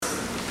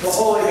The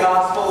Holy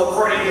Gospel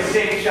according to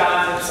St.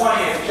 John, the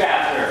 20th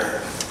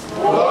chapter.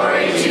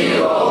 Glory to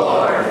you, O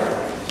Lord.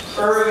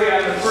 Early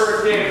on the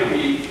first day of the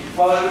week,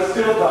 while it was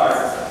still dark,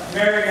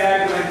 Mary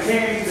Magdalene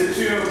came to the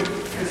tomb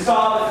and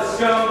saw that the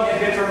stone had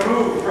been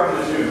removed from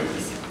the tomb.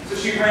 So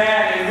she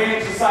ran and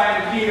went to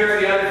Simon Peter,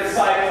 the other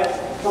disciple,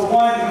 the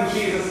one whom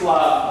Jesus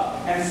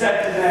loved, and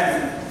said to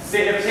them,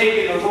 "They have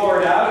taken the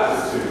Lord out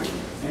of the tomb,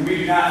 and we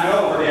do not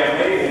know where they have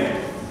laid him."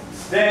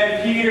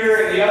 Then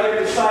Peter and the other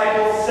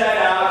disciple set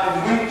out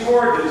and went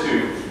toward the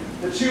tomb.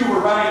 The two were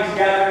running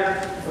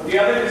together, but the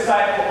other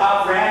disciple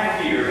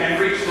outran Peter and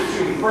reached the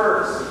tomb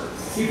first.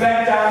 He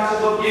bent down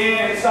to look in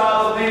and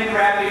saw the linen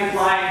wrappings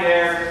lying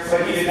there,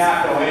 but he did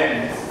not go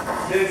in.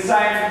 Then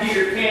Simon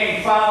Peter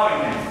came,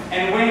 following him,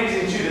 and went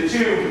into the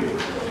tomb.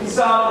 He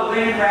saw the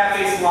linen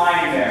wrappings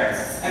lying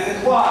there, and the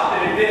cloth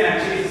that had been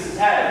on Jesus'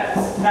 head,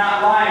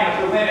 not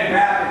lying with the linen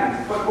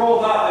wrappings, but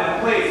rolled up in a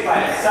place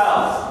by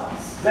itself.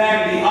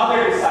 Then the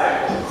other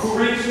disciple, who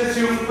reached the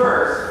tomb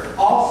first,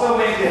 also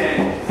went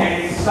in,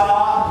 and he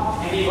saw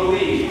and he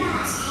believed.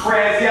 For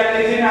as yet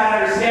they did not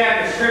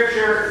understand the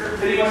scripture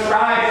that he must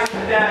rise from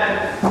the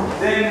dead.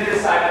 Then the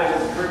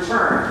disciples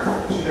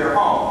returned to their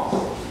homes.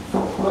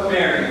 But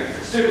Mary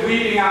stood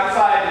weeping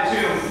outside the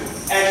tomb.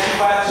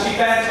 As she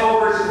bent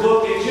over to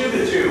look into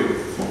the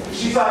tomb,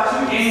 she saw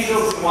two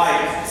angels in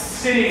white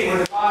sitting where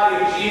the body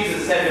of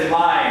Jesus had been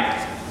lying,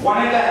 one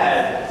at the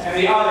head and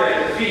the other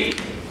at the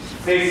feet.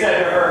 They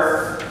said to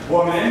her,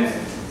 "Woman,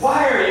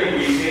 why are you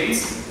weeping?"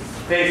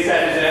 They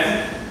said to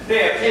them, "They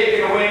have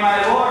taken away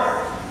my Lord,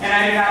 and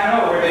I do not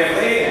know where they have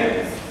laid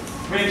him."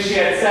 When she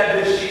had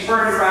said this, she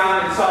turned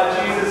around and saw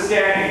Jesus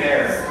standing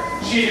there.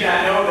 She did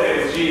not know that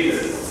it was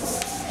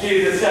Jesus.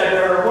 Jesus said to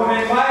her,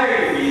 "Woman, why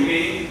are you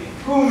weeping?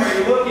 Whom are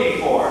you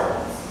looking for?"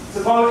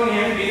 Supposing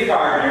him to be the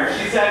gardener,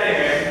 she said to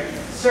him,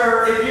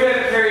 "Sir, if you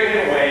have carried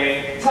him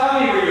away, tell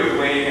me where you have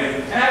laid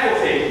him, and I will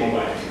take him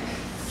away."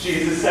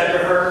 Jesus said to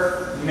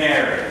her,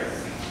 "Mary."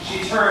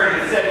 She turned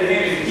and said to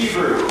him in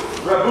Hebrew,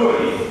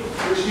 "Rabboni,"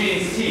 which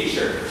means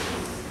teacher.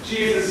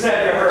 Jesus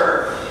said to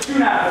her, "Do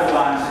not hold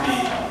on to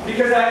me,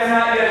 because I have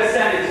not yet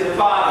ascended to the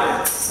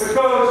Father. But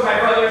go to my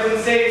brothers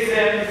and say to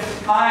them,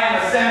 I am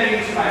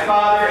ascending to my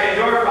Father and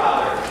your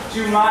Father,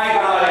 to my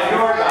God and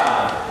your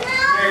God."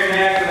 Mary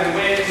Magdalene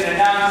went and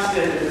announced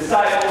to the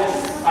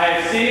disciples, "I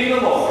have seen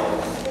the Lord."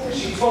 And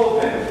she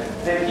told them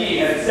that he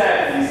had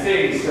said these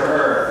things to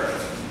her.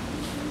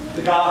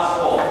 The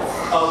Gospel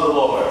of the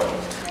Lord.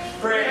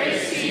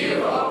 Praise to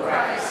you, O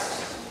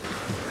Christ.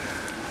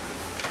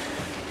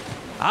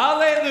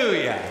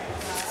 Hallelujah.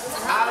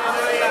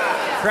 Hallelujah.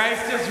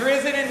 Christ is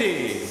risen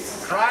indeed.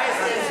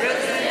 Christ is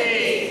risen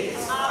indeed.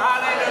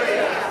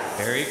 Hallelujah.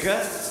 Very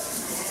good.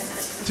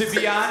 To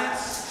be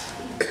honest,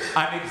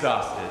 I'm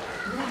exhausted.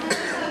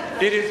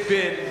 It has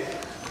been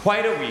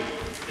quite a week.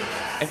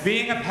 And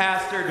being a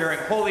pastor during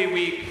Holy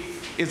Week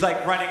is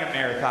like running a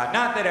marathon.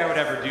 Not that I would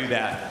ever do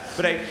that,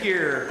 but I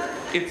hear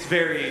it's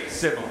very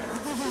similar.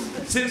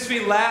 Since we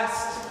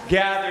last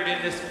gathered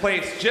in this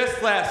place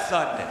just last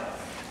Sunday,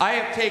 I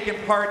have taken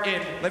part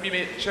in, let me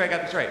make sure I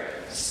got this right,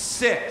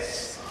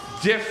 6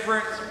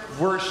 different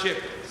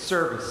worship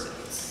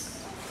services.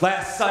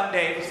 Last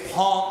Sunday was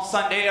Palm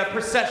Sunday, a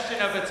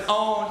procession of its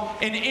own,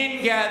 an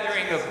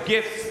ingathering of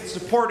gifts in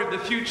support of the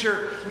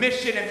future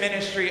mission and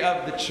ministry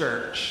of the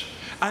church.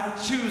 On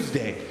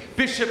Tuesday,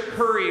 Bishop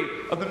Curry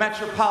of the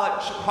Metropolitan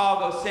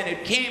Chicago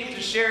Synod came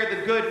to share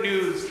the good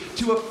news,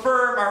 to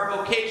affirm our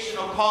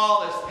vocational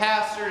call as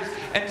pastors,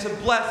 and to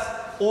bless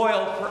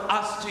oil for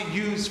us to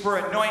use for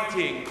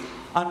anointing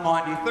on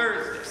Maundy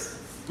Thursdays,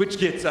 which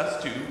gets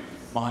us to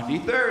Maundy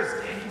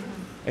Thursday,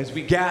 as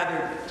we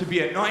gathered to be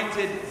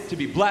anointed, to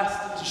be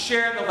blessed, to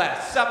share in the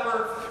Last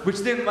Supper, which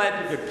then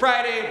led to Good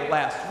Friday, the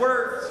last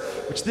words,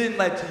 which then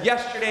led to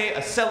yesterday,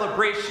 a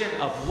celebration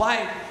of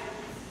life,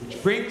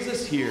 which brings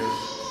us here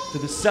to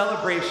the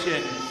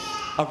celebration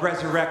of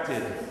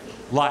resurrected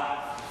life.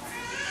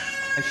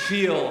 I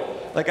feel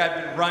like I've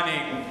been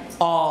running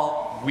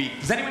all week.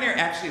 Does anyone here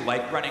actually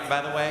like running,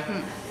 by the way?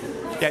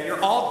 Yeah,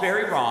 you're all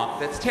very wrong.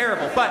 That's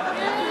terrible. But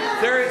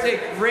there is a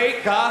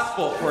great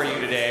gospel for you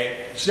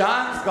today.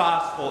 John's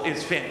gospel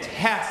is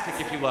fantastic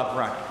if you love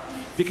running.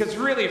 Because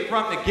really,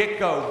 from the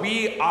get-go,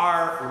 we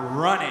are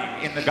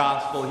running in the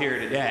gospel here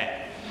today.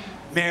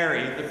 Mary,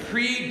 in the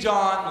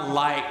pre-dawn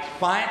light,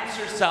 finds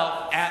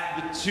herself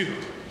at the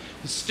tomb.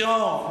 The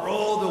stone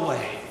rolled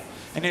away.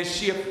 And as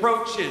she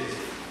approaches,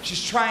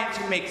 she's trying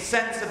to make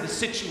sense of the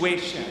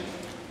situation.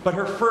 But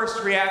her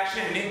first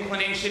reaction and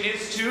inclination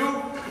is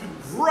to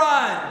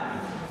run.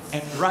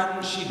 And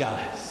run she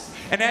does.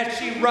 And as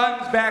she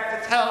runs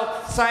back to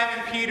tell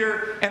Simon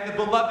Peter and the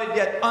beloved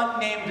yet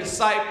unnamed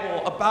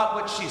disciple about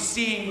what she's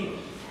seen,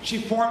 she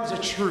forms a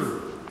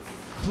truth.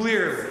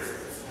 Clearly,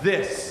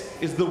 this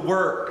is the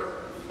work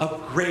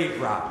of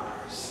grave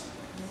robbers.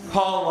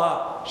 Call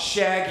up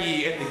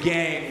Shaggy and the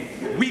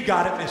gang. We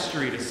got a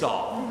mystery to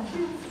solve.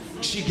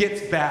 She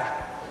gets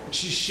back.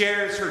 She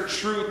shares her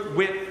truth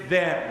with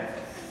them.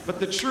 But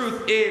the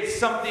truth is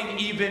something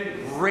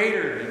even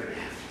greater than that.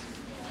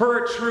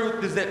 Her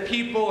truth is that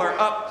people are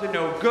up to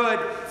no good,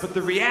 but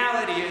the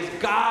reality is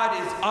God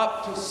is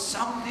up to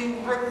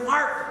something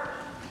remarkable.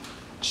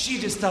 She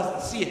just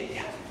doesn't see it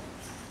yet.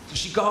 So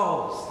she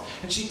goes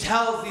and she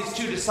tells these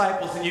two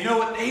disciples, and you know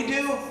what they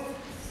do?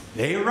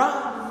 They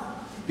run,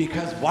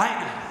 because why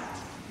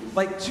not?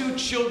 Like two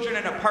children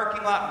in a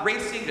parking lot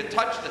racing to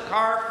touch the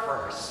car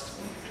first.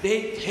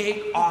 They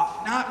take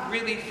off, not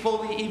really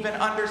fully even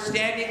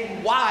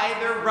understanding why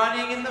they're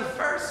running in the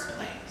first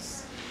place.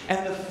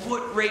 And the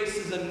foot race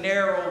is a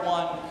narrow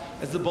one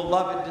as the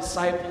beloved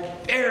disciple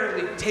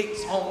barely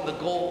takes home the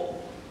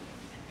goal.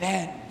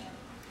 Then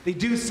they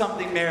do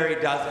something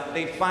Mary doesn't.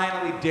 They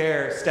finally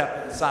dare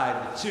step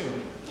inside the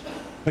tomb.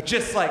 But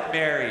just like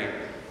Mary,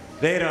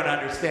 they don't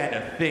understand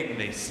a thing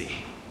they see.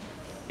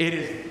 It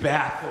is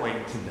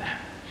baffling to them.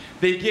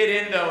 They get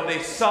in though,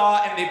 they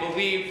saw and they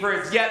believed, for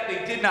as yet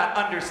they did not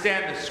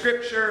understand the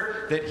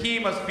scripture that he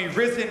must be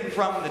risen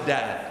from the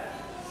dead.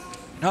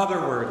 In other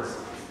words,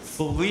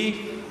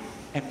 belief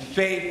and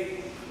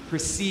faith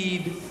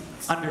precede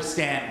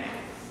understanding.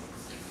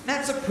 And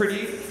that's a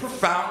pretty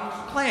profound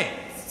claim,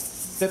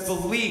 that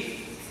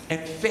belief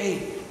and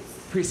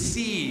faith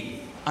precede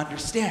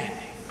understanding.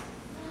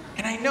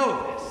 And I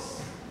know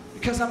this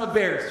because I'm a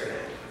Bears fan,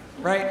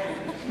 right?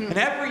 And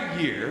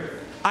every year,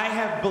 I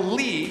have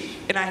belief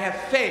and I have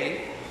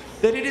faith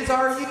that it is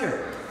our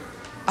year.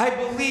 I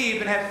believe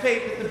and have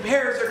faith that the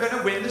Bears are going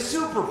to win the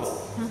Super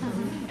Bowl.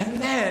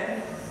 And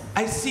then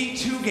I see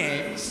two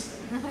games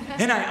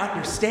and I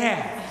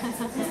understand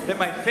that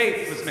my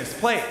faith was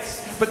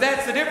misplaced. But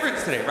that's the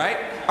difference today, right?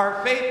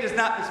 Our faith is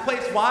not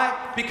misplaced.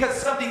 Why? Because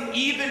something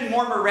even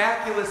more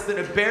miraculous than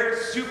a Bears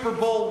Super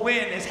Bowl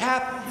win is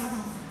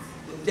happening.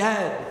 The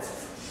dead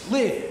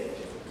live.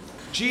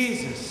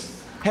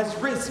 Jesus has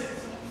risen.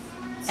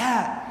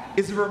 That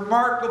is a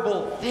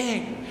remarkable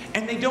thing.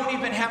 And they don't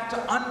even have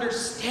to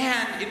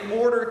understand in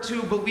order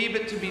to believe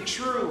it to be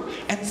true.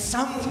 And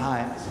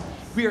sometimes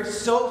we are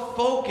so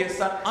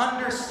focused on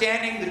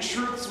understanding the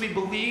truths we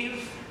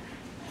believe,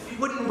 we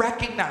wouldn't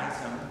recognize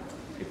them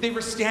if they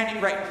were standing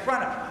right in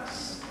front of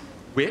us,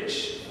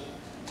 which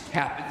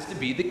happens to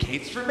be the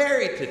case for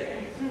Mary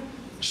today.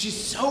 She's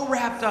so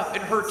wrapped up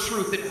in her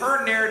truth, in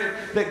her narrative,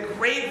 that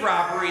grave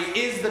robbery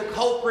is the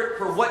culprit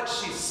for what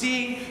she's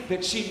seeing,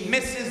 that she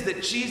misses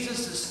that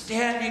Jesus is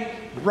standing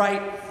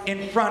right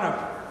in front of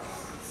her.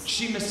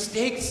 She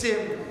mistakes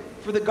him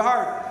for the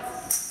gardener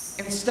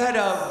instead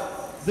of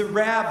the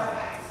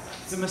rabbi,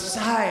 the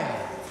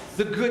Messiah,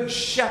 the good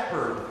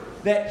shepherd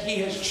that he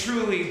has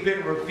truly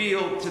been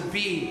revealed to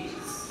be.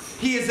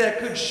 He is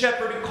that good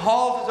shepherd who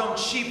calls his own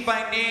sheep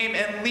by name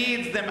and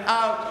leads them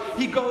out.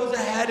 He goes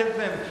ahead of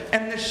them,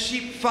 and the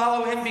sheep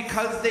follow him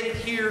because they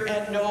hear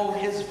and know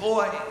his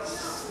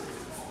voice.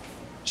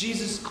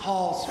 Jesus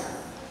calls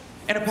her,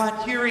 and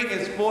upon hearing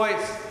his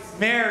voice,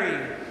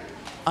 Mary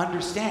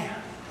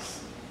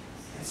understands.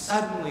 And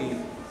suddenly,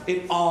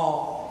 it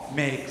all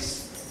makes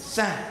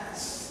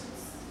sense.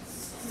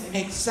 It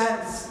makes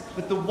sense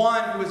that the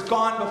one who has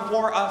gone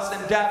before us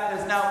in death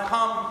has now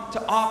come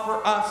to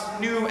offer us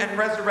new and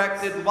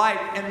resurrected life.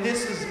 And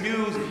this is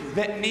news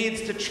that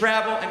needs to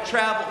travel and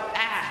travel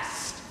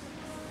fast.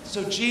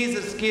 So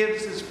Jesus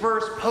gives his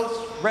first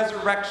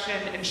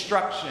post-resurrection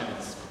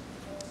instructions.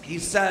 He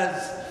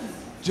says,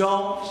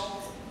 don't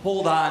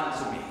hold on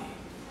to me.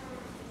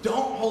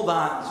 Don't hold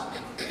on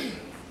to me.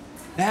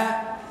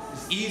 That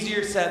is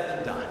easier said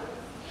than done.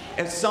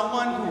 As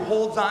someone who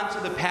holds on to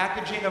the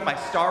packaging of my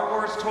Star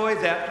Wars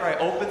toys after I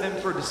open them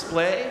for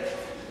display,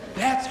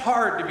 that's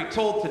hard to be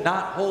told to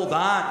not hold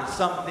on to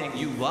something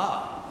you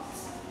love.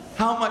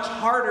 How much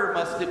harder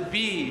must it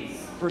be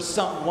for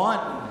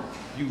someone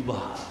you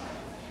love?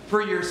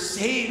 For your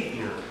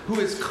Savior who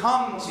has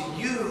come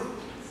to you?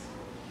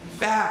 In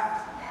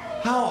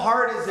fact, how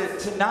hard is it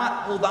to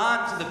not hold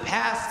on to the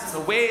past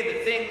and the way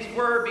that things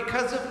were?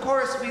 Because of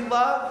course we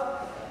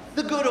love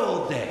the good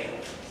old days.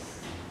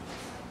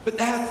 But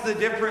that's the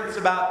difference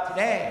about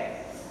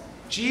today.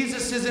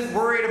 Jesus isn't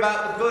worried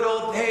about the good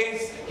old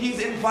days. He's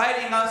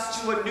inviting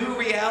us to a new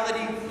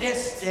reality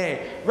this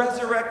day.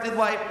 Resurrected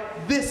life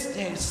this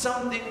day.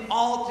 Something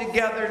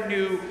altogether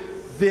new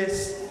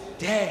this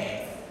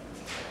day.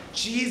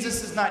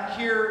 Jesus is not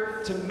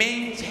here to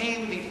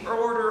maintain the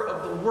order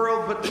of the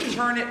world, but to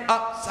turn it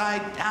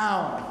upside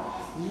down.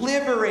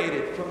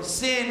 Liberated from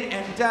sin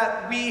and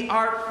death, we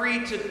are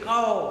free to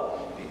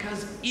go.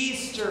 Because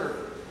Easter,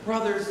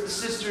 brothers and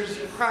sisters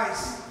in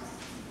Christ,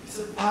 it's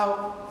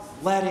about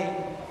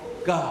letting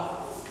go.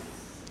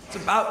 It's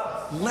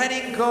about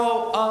letting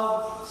go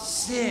of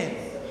sin,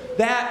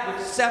 that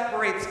which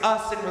separates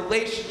us in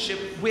relationship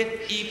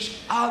with each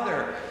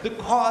other, the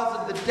cause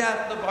of the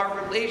death of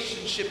our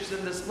relationships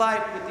in this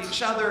life with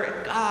each other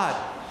and God.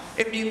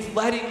 It means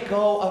letting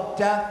go of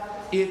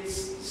death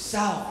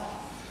itself.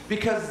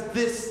 Because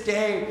this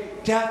day,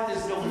 death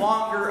is no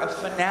longer a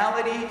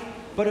finality,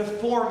 but a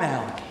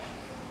formality.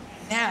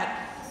 And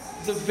that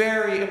is a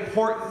very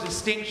important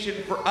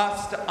distinction for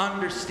us to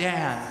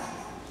understand.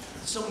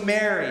 So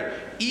Mary,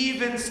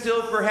 even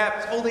still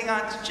perhaps holding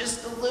on to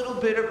just a little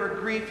bit of her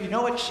grief, you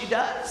know what she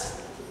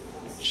does?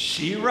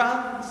 She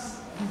runs.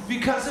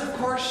 Because of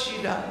course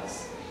she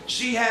does.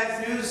 She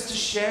has news to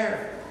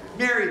share.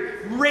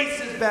 Mary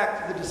races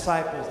back to the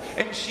disciples,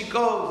 and she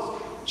goes.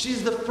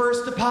 She's the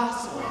first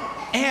apostle,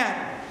 and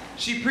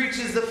she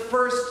preaches the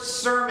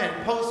first sermon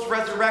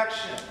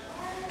post-resurrection.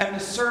 And the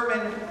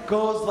sermon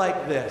goes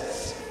like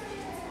this: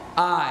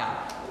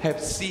 I have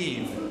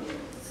seen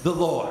the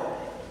Lord.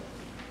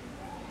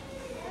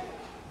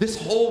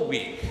 This whole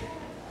week,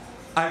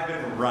 I've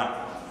been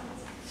running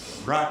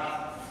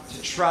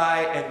to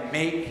try and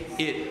make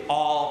it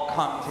all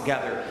come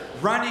together.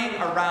 Running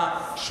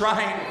around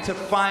trying to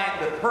find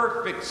the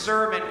perfect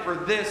sermon for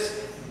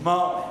this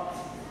moment.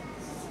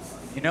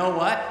 You know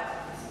what?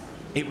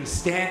 It was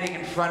standing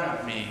in front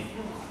of me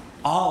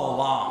all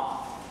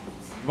along.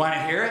 You want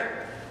to hear it?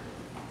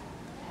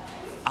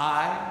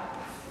 I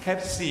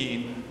have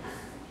seen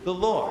the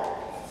Lord.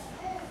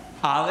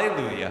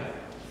 Hallelujah.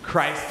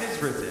 Christ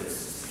is risen.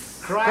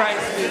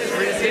 Christ is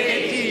risen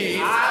indeed.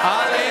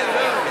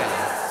 Hallelujah.